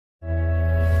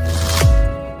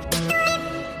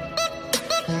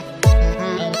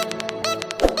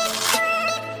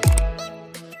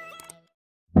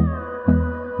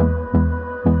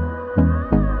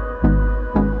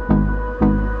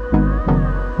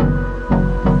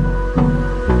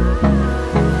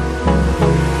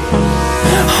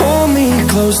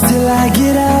close till I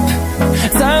get up.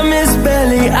 Time is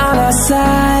barely on our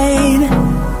side.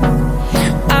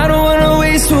 I don't wanna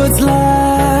waste what's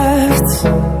left.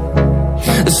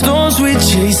 The storms we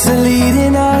chase are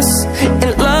leading us,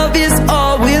 and love is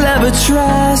all we'll ever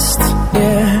trust.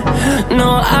 Yeah, no,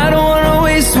 I don't wanna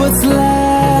waste what's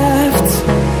left.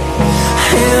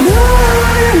 And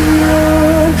on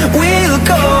we'll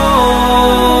go,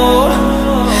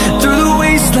 through the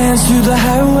wastelands, through the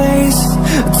highways,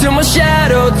 till my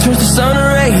shadow turns to sun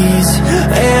rays.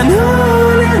 And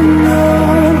on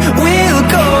we'll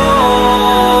go,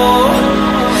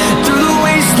 through the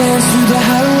wastelands, through the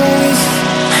highways,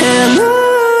 and on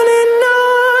we'll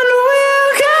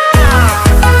go.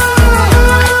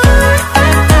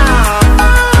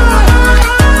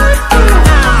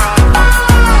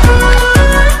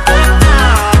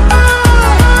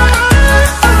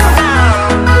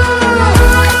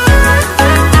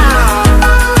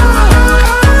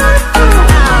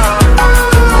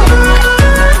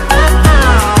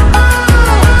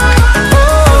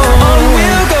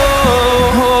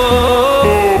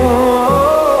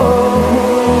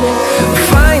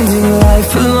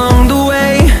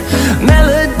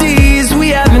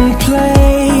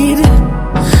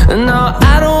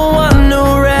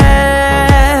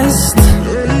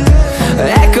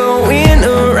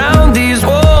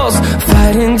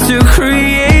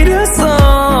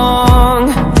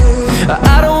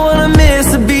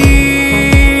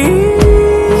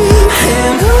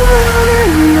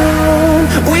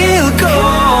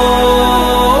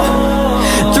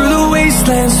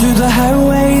 Through the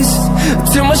highways,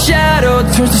 till my shadow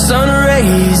turns to sun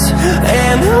rays.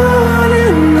 And on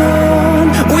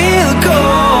we'll go,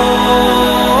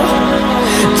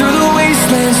 through the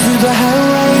wastelands, through the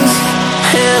highways,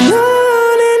 and on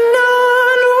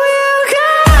we'll go.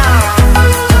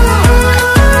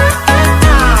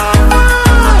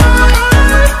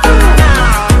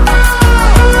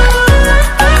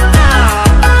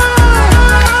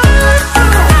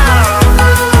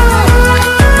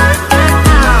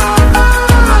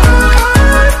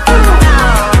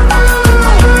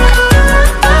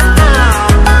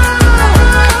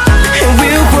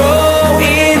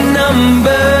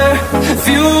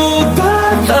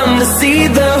 See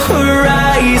the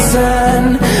horizon,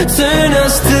 turn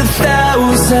us to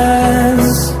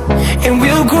thousands, and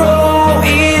we'll grow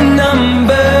in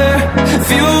number,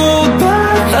 fueled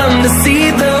by them. To see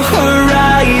the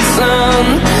horizon,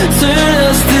 turn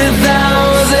us to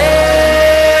thousands,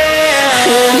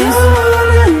 and on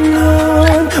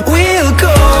we'll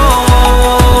go,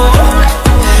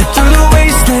 through the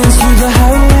wastelands, through the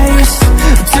highways,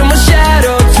 till my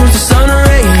shadow turns to sun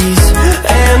rays.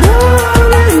 And on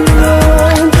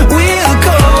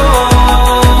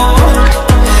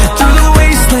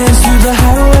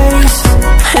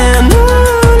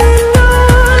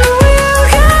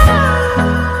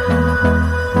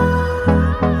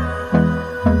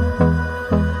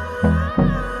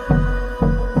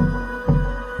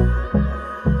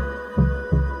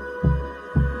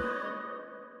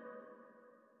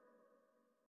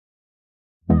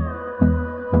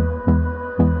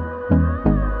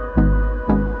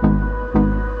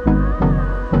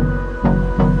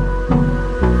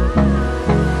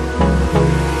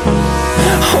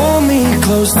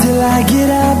close till I get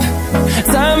up.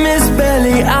 Time is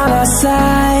barely on our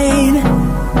side.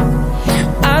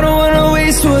 I don't wanna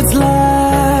waste what's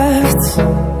left.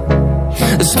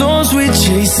 The storms we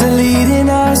chase are leading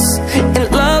us,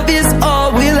 and love is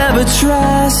all we'll ever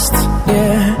trust.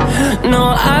 Yeah, no,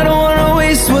 I don't wanna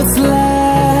waste what's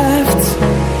left.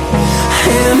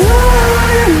 And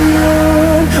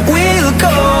on we'll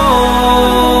go,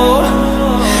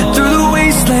 through the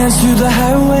wastelands, through the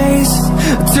highways,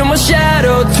 till my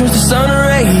shadow turns to sun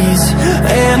rays.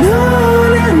 And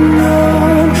on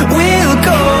we'll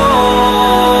go,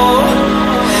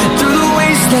 through the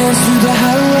wastelands, through the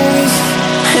highways,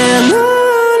 and on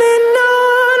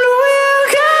we'll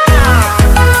go.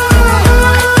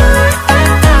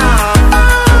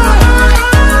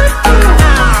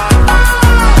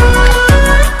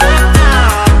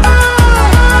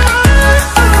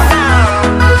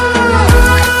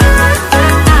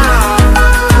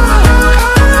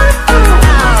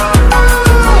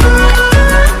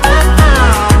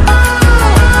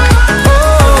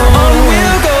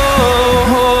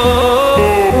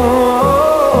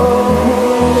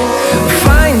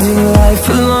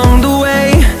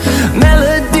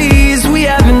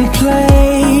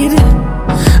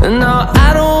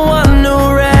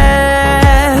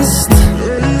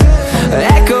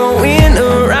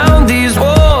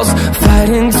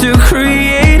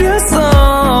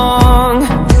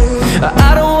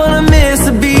 I don't wanna miss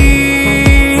a beat.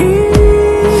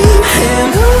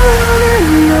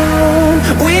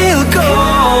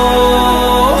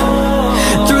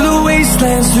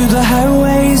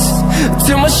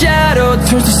 till my shadow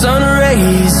turns to sun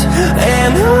rays.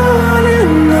 And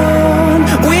on